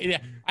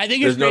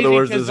There's it's no crazy other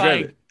words to because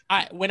describe it.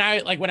 when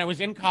I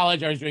was in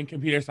college, I was doing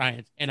computer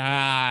science and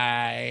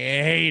I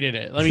hated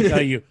it. Let me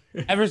tell you,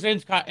 ever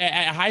since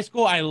at high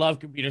school, I love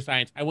computer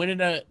science. I went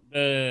into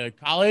the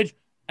college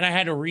and I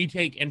had to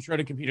retake intro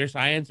to computer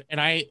science. And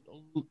I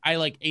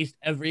aced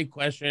every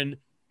question,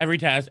 every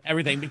test,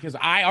 everything, because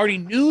I already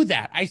knew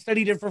that. I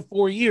studied it for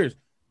 4 years,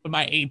 but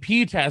my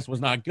AP test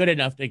was not good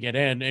enough to get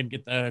in and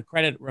get the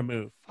credit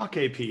removed. Fuck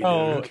AP, dude.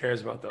 Who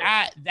cares about those?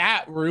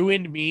 That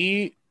ruined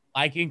me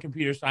liking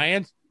computer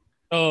science.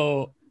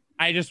 So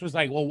I just was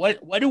like, well,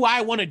 what do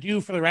I want to do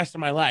for the rest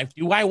of my life?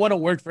 Do I want to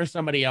work for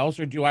somebody else,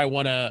 or do I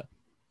want to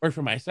work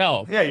for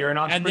myself? Yeah, you're an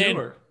entrepreneur.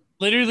 And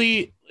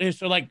then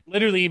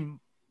literally,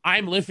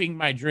 I'm living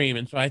my dream.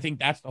 And so I think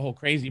that's the whole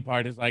crazy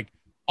part, is like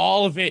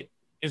all of it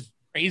is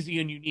crazy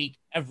and unique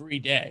every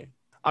day.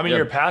 I mean,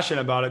 You're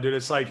passionate about it, dude.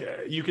 It's like,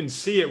 you can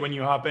see it when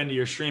you hop into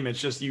your stream. It's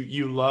just,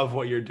 you love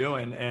what you're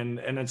doing. And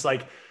it's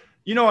like,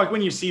 you know, like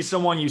when you see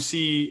someone, you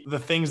see the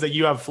things that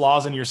you have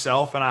flaws in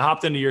yourself. And I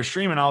hopped into your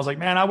stream and I was like,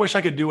 man, I wish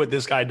I could do what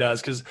this guy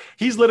does. Cause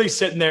he's literally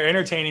sitting there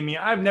entertaining me.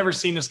 I've never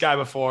seen this guy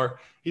before.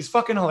 He's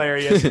fucking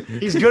hilarious.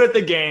 He's good at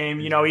the game.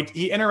 You know,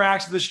 he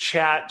interacts with his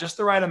chat just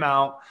the right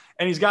amount.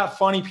 And he's got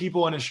funny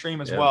people in his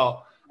stream as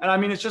well. And I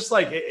mean, it's just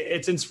like,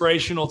 it's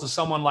inspirational to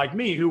someone like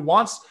me who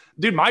wants,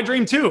 dude, my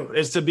dream too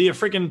is to be a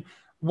freaking,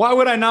 why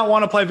would I not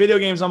want to play video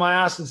games on my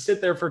ass and sit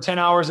there for 10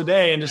 hours a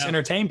day and just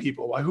entertain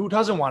people? Why, who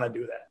doesn't want to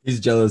do that? He's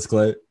jealous,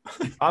 Clay.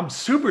 I'm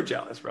super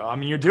jealous, bro. I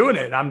mean, you're doing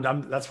it.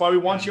 That's why we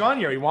want you on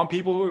here. We want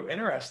people who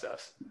interest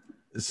us.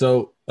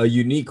 So a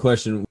unique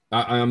question.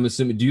 I'm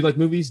assuming, do you like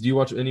movies? Do you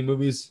watch any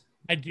movies?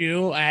 I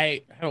do.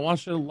 I haven't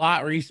watched a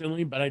lot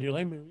recently, but I do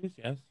like movies.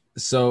 Yes.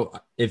 So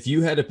if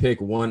you had to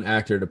pick one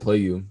actor to play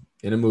you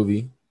in a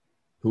movie,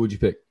 who would you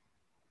pick?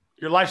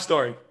 Your life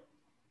story.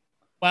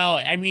 Well,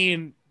 I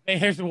mean,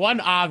 there's one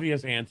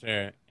obvious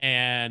answer,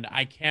 and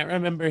I can't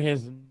remember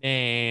his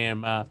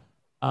name.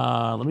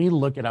 Let me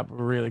look it up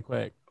really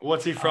quick.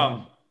 What's he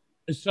from?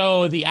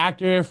 So the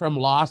actor from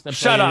Lost.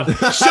 Shut up, dude.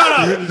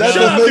 I'm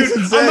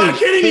not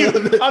kidding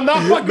you. I'm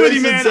not fucking with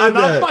you, man. I'm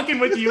not fucking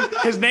with you.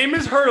 His name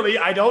is Hurley.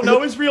 I don't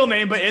know his real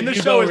name, but in the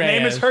show, his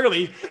name is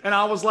Hurley. And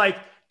I was like,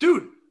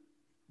 dude,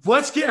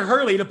 let's get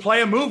Hurley to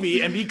play a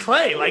movie and be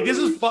Clay. Like,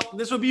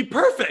 this would be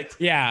perfect.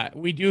 Yeah,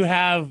 we do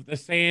have the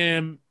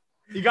same.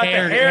 You got the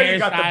hair, you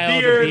got the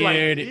beard.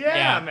 Like,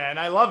 yeah, man,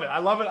 I love it. I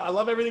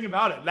love everything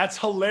about it. That's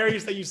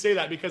hilarious that you say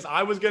that, because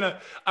I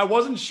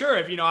wasn't sure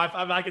if, you know, if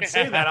I could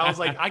say that. I was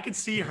like, I could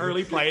see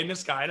Hurley playing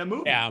this guy in a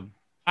movie. Yeah.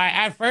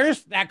 At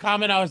first, that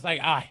comment, I was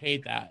like, oh, I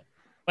hate that.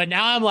 But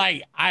now I'm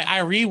like,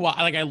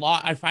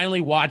 I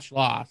finally watched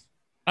Lost.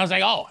 I was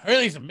like, oh,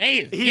 Hurley's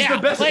amazing. He's the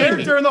best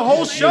character in the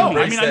whole show.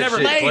 I mean, I never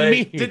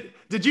played me.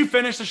 Did you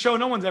finish the show?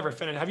 No one's ever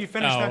finished. Have you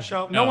finished that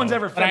show? No one's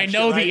ever finished. But I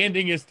know the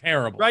ending is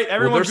terrible. Right?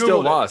 They're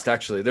still lost,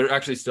 actually. They're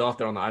actually still out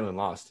there on the island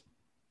lost.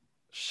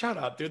 Shut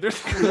up, dude.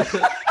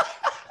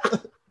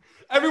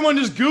 Everyone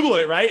just Google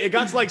it, right? It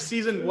got to like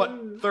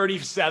season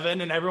 37,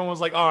 and everyone was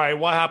like, all right,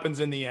 what happens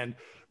in the end?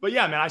 But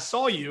yeah, man, I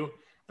saw you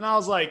and I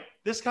was like,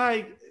 this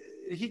guy,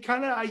 he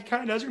kind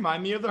of does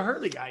remind me of the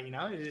Hurley guy, you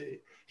know?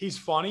 He's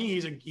funny.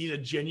 He's a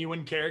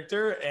genuine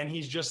character, and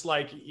he's just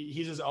like,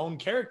 he's his own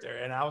character.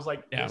 And I was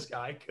like, this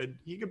guy could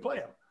play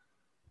him.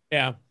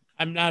 Yeah,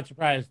 I'm not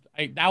surprised.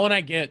 That one I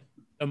get.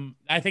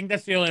 I think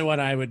that's the only one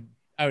I would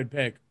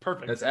pick.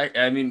 Perfect.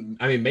 I mean,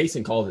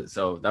 Mason called it,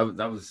 so that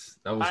was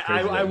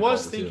crazy. I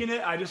was thinking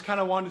it. I just kind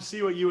of wanted to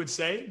see what you would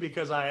say,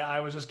 because I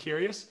was just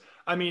curious.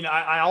 I mean,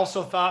 I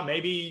also thought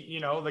maybe, you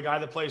know, the guy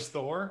that plays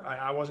Thor,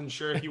 I wasn't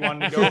sure if you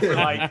wanted to go for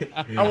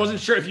I wasn't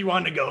sure if you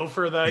wanted to go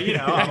for the, you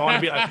know, I want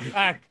to be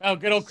like, oh,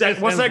 good old Chris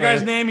what's that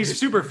guy's name? He's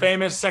super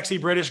famous, sexy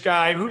British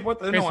guy. Chris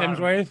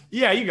Hemsworth?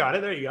 Yeah, you got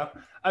it. There you go.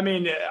 I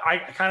mean, I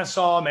kind of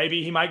saw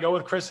maybe he might go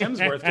with Chris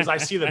Hemsworth, because I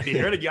see the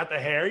beard, you got the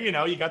hair, you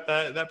know, you got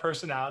that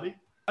personality.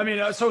 I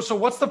mean, so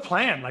what's the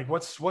plan? Like,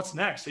 what's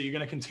next? Are you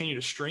going to continue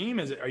to stream?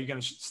 Are you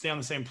going to stay on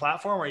the same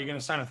platform? Or are you going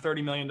to sign a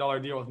 $30 million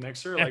deal with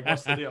Mixer? Like,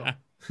 what's the deal?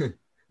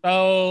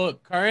 So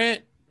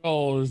current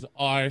goals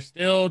are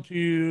still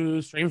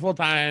to stream full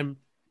time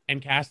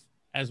and cast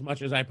as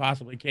much as I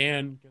possibly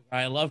can, because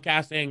I love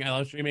casting, I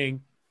love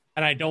streaming,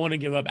 and I don't want to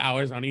give up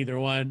hours on either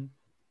one.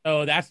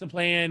 So that's the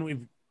plan.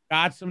 We've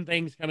got some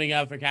things coming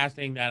up for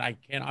casting that I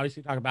can't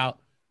obviously talk about,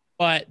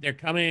 but they're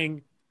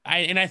coming.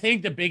 I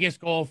think the biggest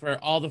goal for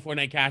all the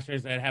Fortnite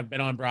casters that have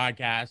been on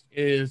broadcast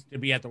is to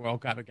be at the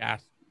World Cup of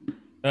Cast.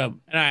 And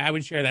I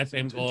would share that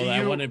same goal.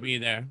 I want to be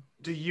there.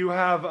 Do you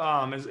have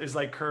is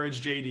like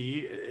Courage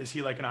JD? Is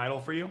he like an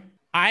idol for you?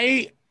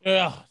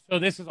 So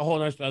this is a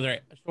whole other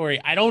story.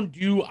 I don't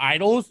do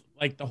idols,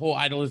 like the whole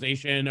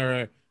idolization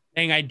or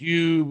thing.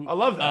 I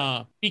love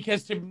that,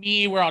 because to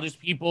me, we're all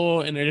just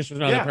people, and they're just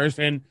another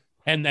person,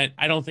 and that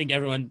I don't think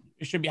everyone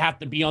should have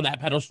to be on that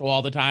pedestal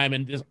all the time.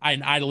 And just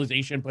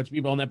idolization puts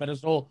people on that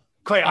pedestal.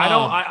 Clay,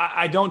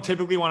 I don't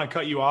typically want to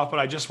cut you off, but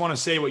I just want to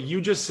say what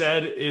you just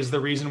said is the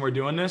reason we're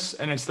doing this.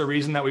 And it's the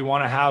reason that we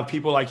want to have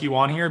people like you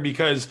on here,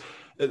 because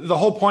the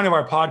whole point of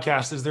our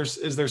podcast is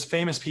there's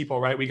famous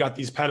people, right? We got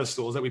these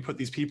pedestals that we put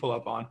these people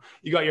up on.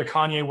 You got your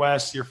Kanye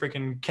West, your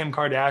freaking Kim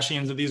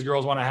Kardashians, that these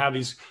girls want to have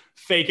these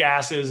fake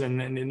asses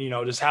and you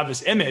know, just have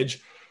this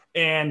image.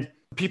 And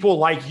people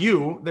like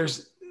you,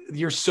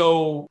 you're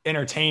so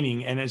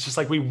entertaining. And it's just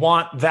like, we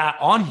want that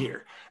on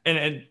here,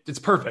 and it's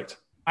perfect.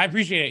 I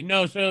appreciate it.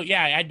 No, so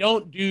yeah, I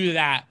don't do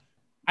that.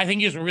 I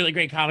think he's a really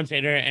great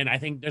commentator, and I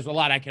think there's a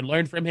lot I can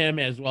learn from him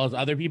as well as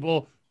other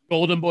people.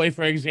 Golden Boy,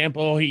 for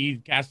example, he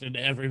casted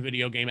every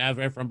video game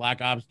ever, from Black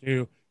Ops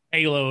to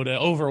Halo to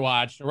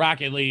Overwatch to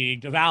Rocket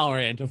League to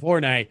Valorant to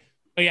Fortnite.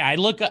 But yeah, I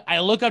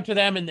look up to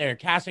them and their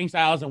casting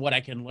styles and what I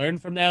can learn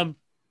from them,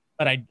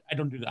 but I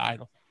don't do the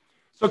idol.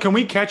 So can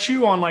we catch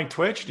you on like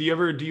Twitch? Do you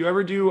ever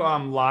do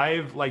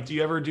live? Like, do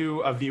you ever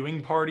do a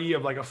viewing party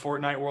of like a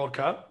Fortnite World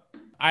Cup?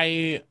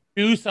 I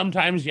do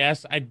sometimes,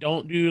 yes. I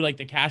don't do like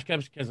the cash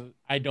cups because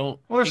I don't.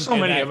 Well, there's so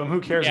many of them. Who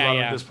cares about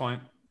it at this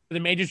point? For the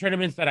major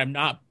tournaments that I'm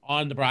not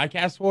on the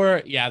broadcast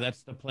for, yeah,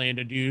 that's the plan,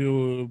 to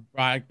do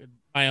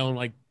my own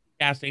like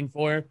casting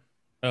for.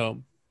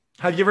 So,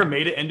 have you ever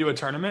made it into a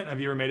tournament?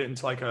 Have you ever made it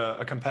into like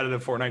a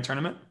competitive Fortnite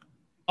tournament?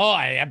 Oh,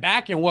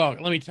 back in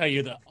work, let me tell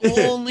you, the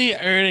only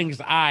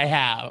earnings I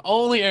have.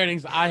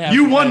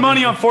 You won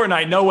money on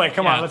Fortnite. No way.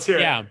 Come on, let's hear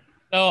it. Yeah.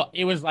 So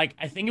it was like,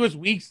 I think it was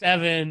week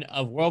 7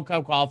 of World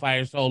Cup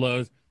qualifier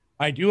solos.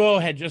 My duo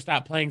had just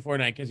stopped playing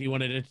Fortnite because he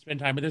wanted to spend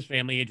time with his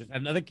family. He just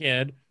had another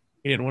kid.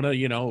 He didn't want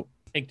to,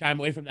 take time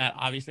away from that.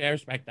 Obviously, I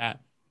respect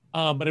that.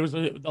 But it was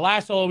the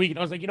last solo week, and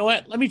I was like, you know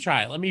what? Let me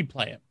try it. Let me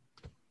play it.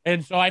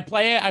 And so I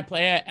play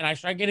it, and I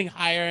start getting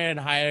higher and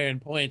higher in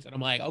points. And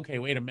I'm like, okay,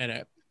 wait a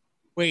minute.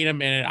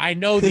 I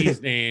know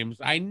these names.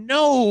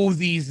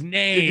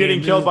 You're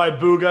getting killed by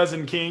Boogas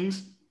and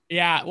Kings?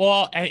 Yeah,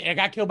 well, I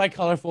got killed by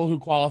Colorful, who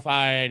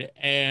qualified,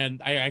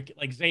 and I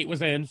like Zate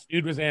was in,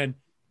 Stud was in.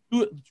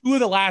 Two of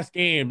the last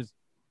games,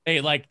 they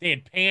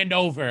had panned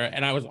over,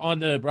 and I was on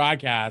the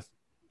broadcast.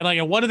 And like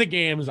in one of the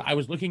games, I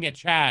was looking at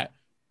chat,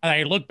 and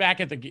I look back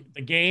at the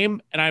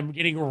game, and I'm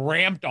getting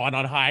ramped on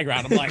high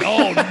ground. I'm like,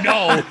 oh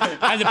no!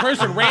 And the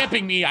person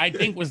ramping me, I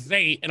think, was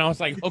Zate, and I was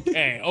like,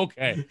 okay.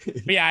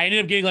 But yeah, I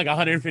ended up getting like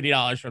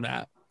 $150 from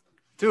that.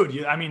 Dude,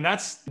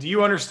 do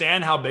you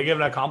understand how big of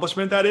an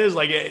accomplishment that is?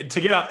 Like, to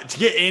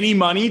get any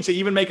money, to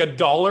even make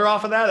 $1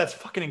 off of that, that's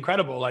fucking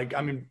incredible. Like,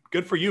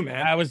 good for you,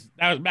 man. That was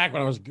back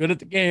when I was good at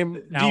the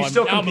game. Now do you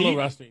still I'm compete? A little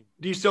rusty.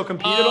 Do you still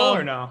compete at all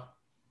or no?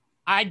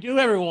 I do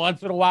every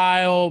once in a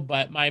while,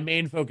 but my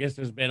main focus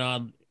has been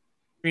on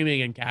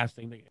streaming and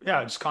casting the game.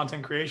 Yeah, just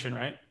content creation,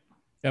 right? Yep.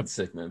 That's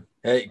sick, man.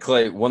 Hey,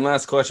 Clay, one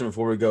last question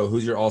before we go.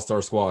 Who's your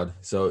all-star squad?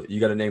 So you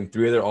got to name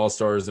 3 other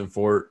all-stars in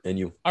Fort and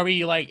you. Are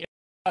we like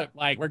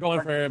we're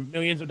going for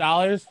millions of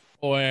dollars,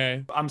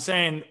 or? I'm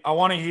saying I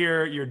want to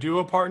hear your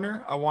duo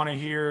partner, I want to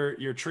hear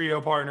your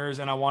trio partners,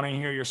 and I want to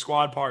hear your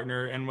squad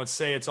partner. And let's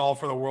say it's all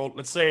for the world.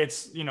 Let's say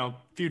it's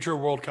future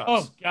World Cups.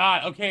 Oh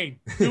God, okay,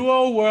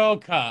 duo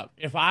World Cup.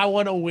 If I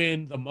want to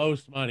win the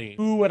most money,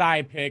 who would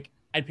I pick?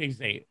 I'd pick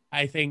Zate.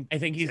 I think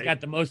he's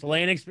got the most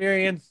LAN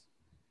experience.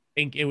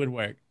 I think it would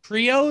work.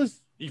 Trios.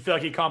 You feel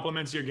like he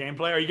complements your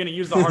gameplay? Are you going to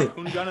use the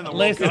harpoon gun in the World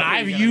Listen, Cup?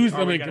 I've used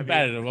them in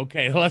competitive.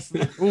 Okay, let's.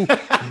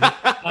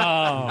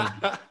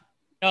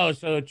 No,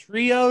 so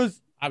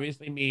trios,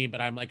 obviously me,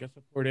 but I'm like a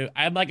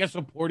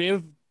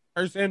supportive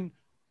person.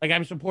 Like,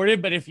 I'm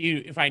supportive, but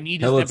if I need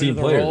to step into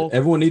the role,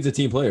 everyone needs a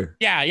team player.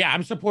 Yeah,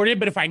 I'm supportive,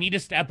 but if I need to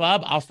step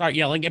up, I'll start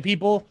yelling at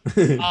people.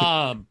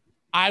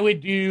 I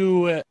would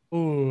do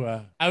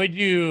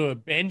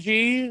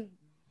Benji,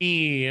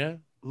 me.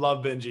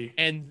 Love Benji.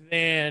 And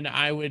then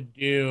I would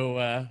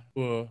do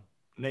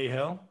Nate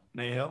Hill.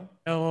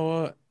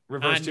 No,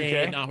 reverse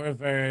 2K. Not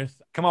reverse.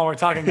 Come on, we're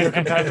talking good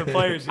competitive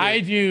players here. I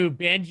do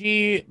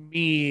Benji,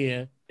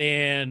 me,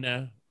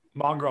 then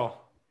Mongrel.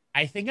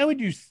 I think I would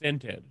do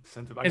Scented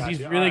because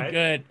he's really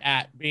good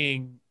at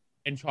being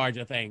in charge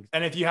of things.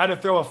 And if you had to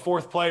throw a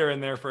 4th player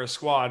in there for a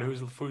squad,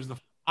 who's the?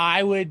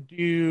 I would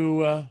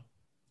do.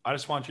 I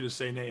just want you to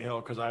say Nate Hill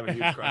because I have a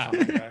huge crush on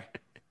that guy.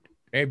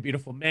 Very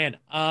beautiful man.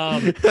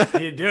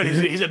 Dude,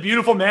 he's a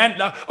beautiful man.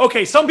 No,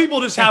 okay, some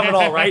people just have it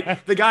all,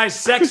 right? The guy's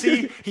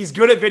sexy. He's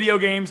good at video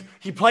games.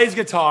 He plays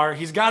guitar.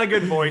 He's got a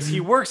good voice.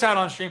 He works out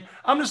on stream.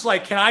 I'm just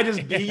like, can I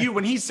just be you?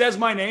 When he says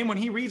my name, when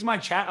he reads my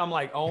chat, I'm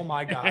like, oh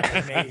my God,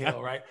 Nate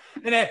Hill, right?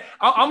 And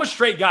I'm a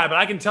straight guy, but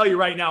I can tell you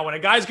right now, when a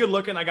guy's good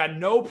looking, I got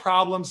no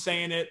problem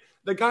saying it.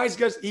 The guy's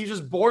he's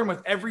just born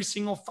with every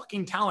single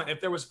fucking talent.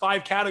 If there was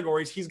 5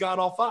 categories, he's got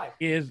all 5.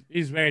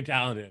 He's very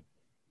talented.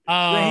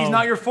 He's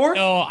not your 4th?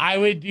 No, I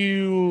would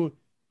do.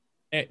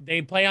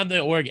 They play on the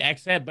org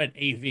exit, but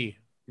AV.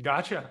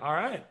 Gotcha. All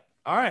right.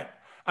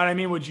 And I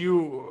mean, would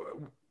you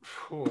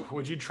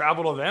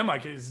travel to them?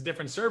 Like, it's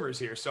different servers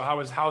here. So how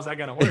is that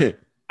going to work?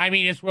 I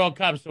mean, it's World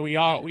Cup, so we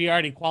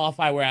already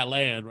qualify. We're at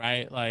LAN,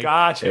 right? Like,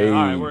 gotcha. Hey. All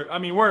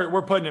right.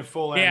 We're putting it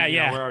full in.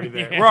 Yeah. We're already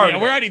there. We're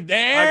already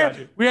there. I got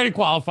you. We already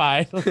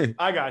qualified.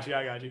 I got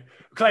you.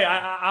 Clay,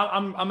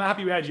 I'm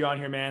happy we had you on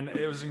here, man.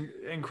 It was an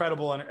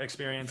incredible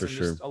experience. For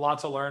sure. Just a lot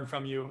to learn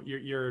from you.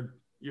 You're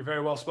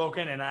very well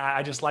spoken, and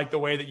I just like the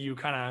way that you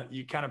kind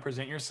of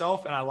present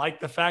yourself, and I like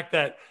the fact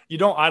that you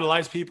don't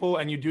idolize people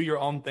and you do your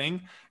own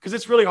thing, because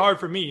it's really hard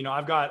for me.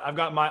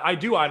 I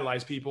do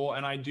idolize people,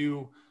 and I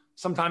do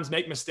sometimes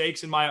make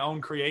mistakes in my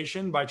own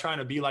creation by trying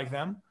to be like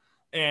them,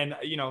 and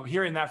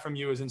hearing that from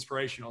you is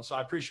inspirational. So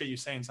I appreciate you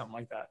saying something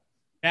like that.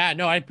 Yeah,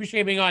 no, I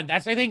appreciate being on.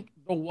 That's, I think,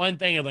 the one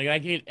thing of like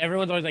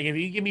everyone's always like, if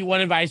you give me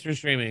one advice for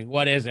streaming,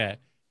 what is it?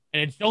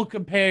 and it's don't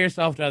compare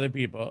yourself to other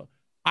people.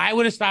 I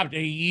would have stopped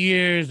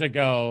years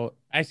ago.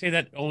 I say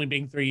that only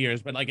being 3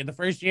 years, but like in the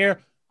first year,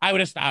 I would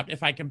have stopped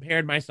if I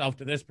compared myself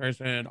to this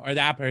person or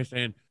that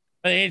person.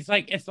 But it's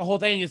like, it's the whole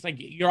thing. It's like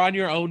you're on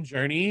your own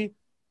journey.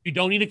 You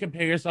don't need to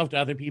compare yourself to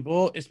other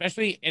people,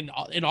 especially in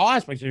all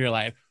aspects of your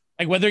life.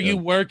 Like whether you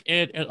work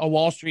at a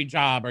Wall Street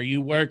job or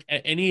you work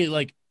at any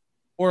like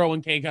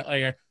 401k,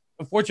 like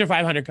a Fortune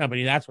 500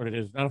 company. That's what it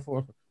is. Not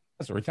a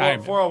that's a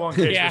retirement.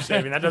 401k for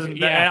saving. That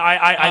doesn't.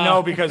 I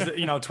know because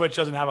Twitch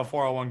doesn't have a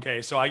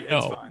 401k, so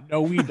it's fine.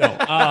 No, we don't.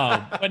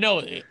 But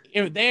no,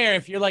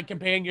 if you're like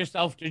comparing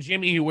yourself to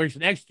Jimmy who works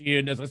next to you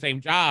and does the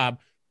same job,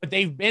 but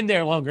they've been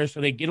there longer,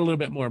 so they get a little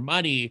bit more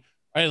money,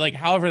 or like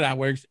however that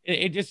works.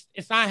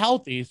 It's not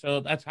healthy. So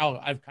that's how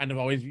I've kind of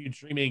always viewed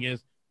streaming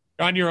is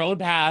you're on your own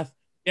path.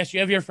 Yes, you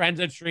have your friends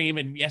that stream,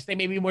 and yes, they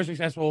may be more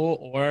successful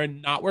or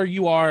not where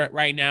you are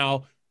right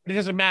now, but it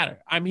doesn't matter.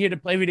 I'm here to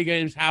play video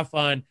games, have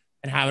fun,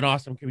 and have an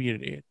awesome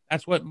community.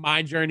 That's what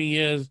my journey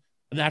is,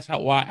 and that's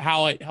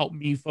how it helped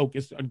me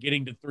focus on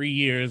getting to 3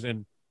 years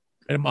and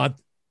a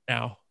month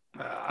now.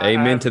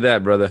 Amen to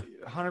that, brother.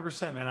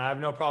 100%, man. I have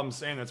no problem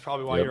saying that's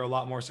probably why you're a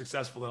lot more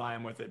successful than I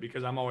am with it,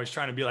 because I'm always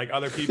trying to be like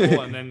other people,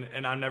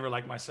 and I'm never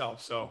like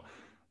myself. So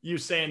you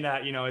saying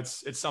that,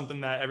 it's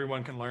something that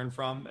everyone can learn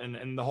from.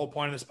 And the whole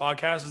point of this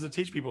podcast is to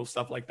teach people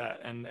stuff like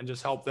that and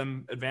just help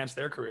them advance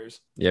their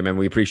careers. Yeah, man,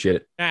 we appreciate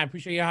it. Yeah, I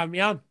appreciate you having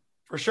me on.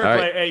 For sure.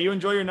 Right. Hey, you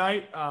enjoy your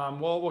night.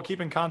 We'll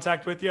keep in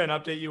contact with you and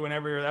update you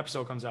whenever your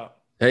episode comes out.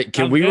 Hey,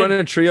 can we run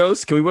in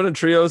trios? Can we run in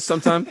trios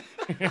sometime?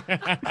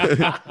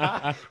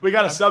 We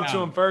got to sub to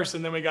him first,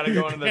 and then we got to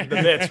go into the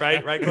bits,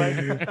 right? Right,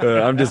 Clay?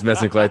 I'm just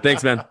messing, Clay.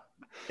 Thanks, man.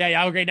 Yeah,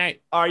 have a great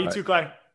night. All right, you too, Clay.